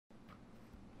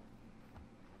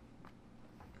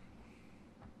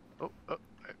Oh,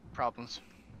 problems.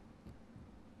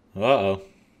 Uh-oh.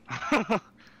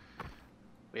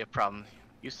 We have problems.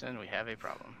 Houston, we have a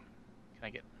problem. Can I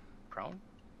get prone?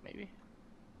 Maybe?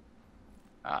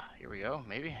 Ah, here we go.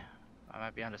 Maybe. I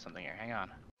might be onto something here. Hang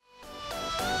on.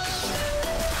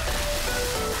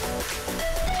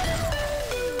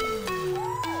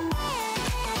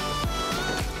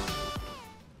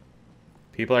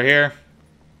 People are here.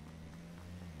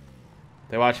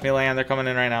 They watch me land. They're coming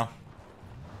in right now.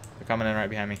 They're coming in right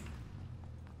behind me.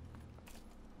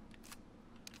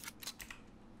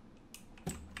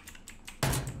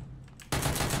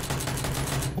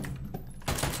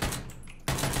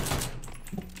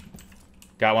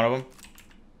 Got one of them.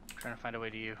 I'm trying to find a way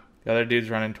to you. The other dude's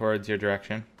running towards your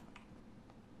direction.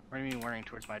 What do you mean running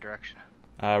towards my direction?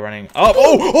 Running.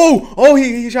 Oh!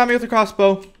 He shot me with a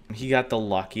crossbow. He got the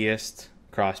luckiest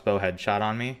crossbow headshot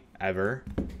on me ever.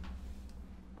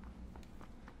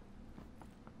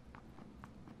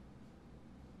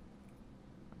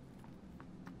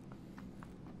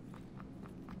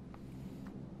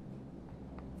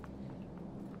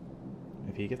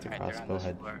 If he gets a crossbow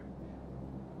head,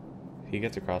 if he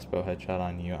gets a crossbow headshot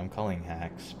on you, I'm calling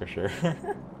hacks for sure.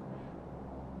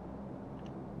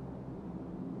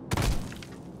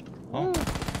 Oh,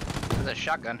 there's a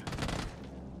shotgun.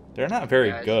 They're not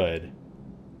very good.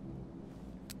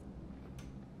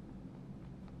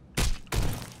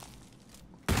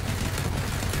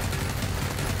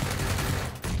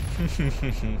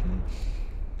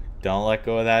 Don't let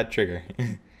go of that trigger.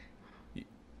 The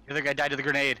other guy died to the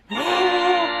grenade.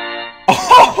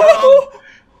 Oh!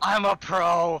 I'm a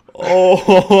pro. Oh!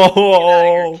 Get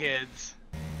out of here, kids.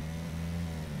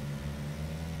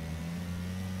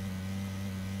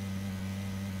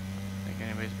 I think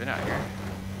anybody's been out here.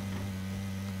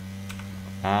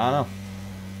 I don't know.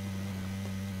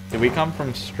 Did we come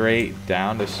from straight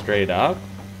down to straight up?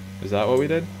 Is that what we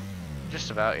did? Just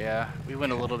about, yeah. We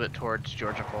went a little bit towards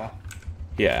Georgia Fall.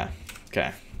 Yeah.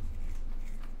 Okay.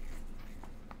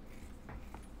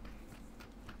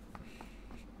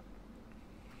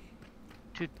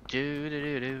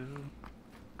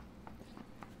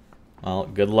 Well,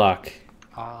 good luck.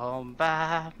 All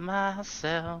by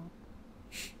myself.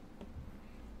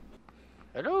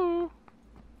 Hello.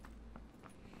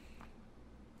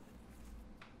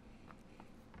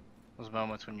 Those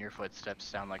moments when your footsteps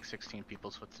sound like 16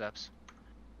 people's footsteps.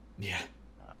 Yeah.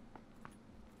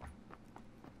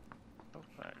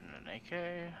 Open an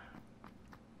AK.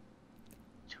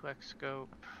 2x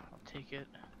scope. I'll take it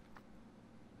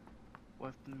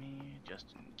with me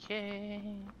just in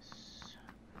case.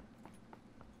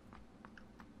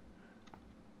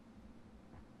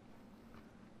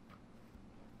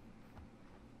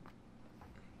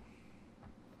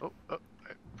 Oh,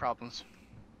 problems.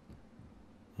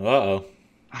 Uh-oh.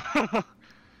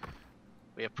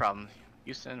 We have problems.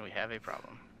 Houston, we have a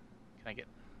problem. Can I get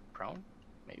prone?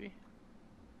 Maybe?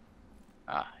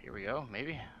 Ah, here we go.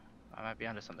 Maybe. I might be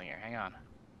onto something here. Hang on.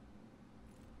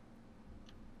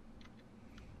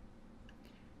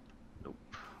 Nope.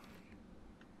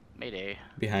 Mayday.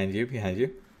 Behind you, behind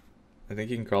you. I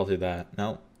think you can crawl through that.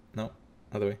 No, no,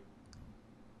 other way.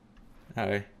 That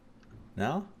way.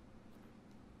 No?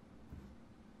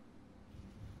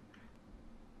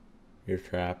 You're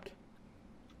trapped.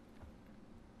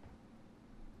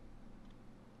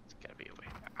 It's gotta be a way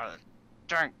out of the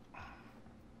darn.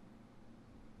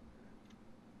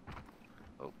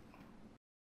 Oh.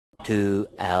 2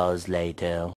 hours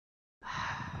later.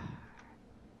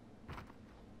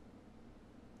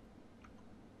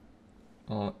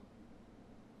 Oh.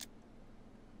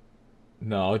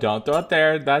 No, don't throw it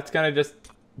there. That's gonna just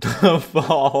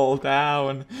fall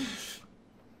down.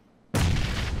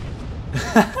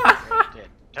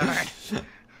 Darn.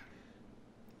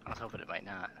 I was hoping it might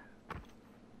not.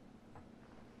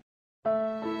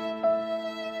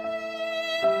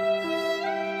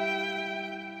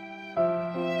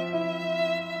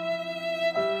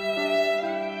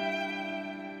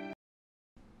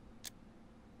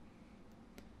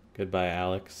 Goodbye,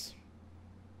 Alex.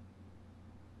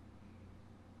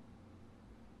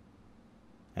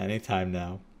 Anytime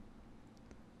now.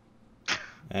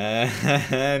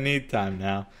 Anytime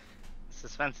now.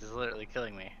 Suspense is literally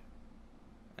killing me.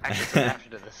 Actually,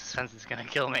 after the suspense is gonna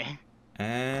kill me.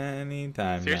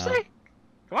 Anytime Seriously? now.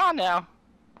 Come on now.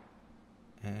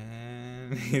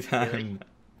 Anytime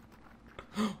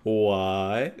now.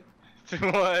 What?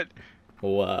 What?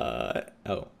 What?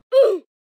 Oh.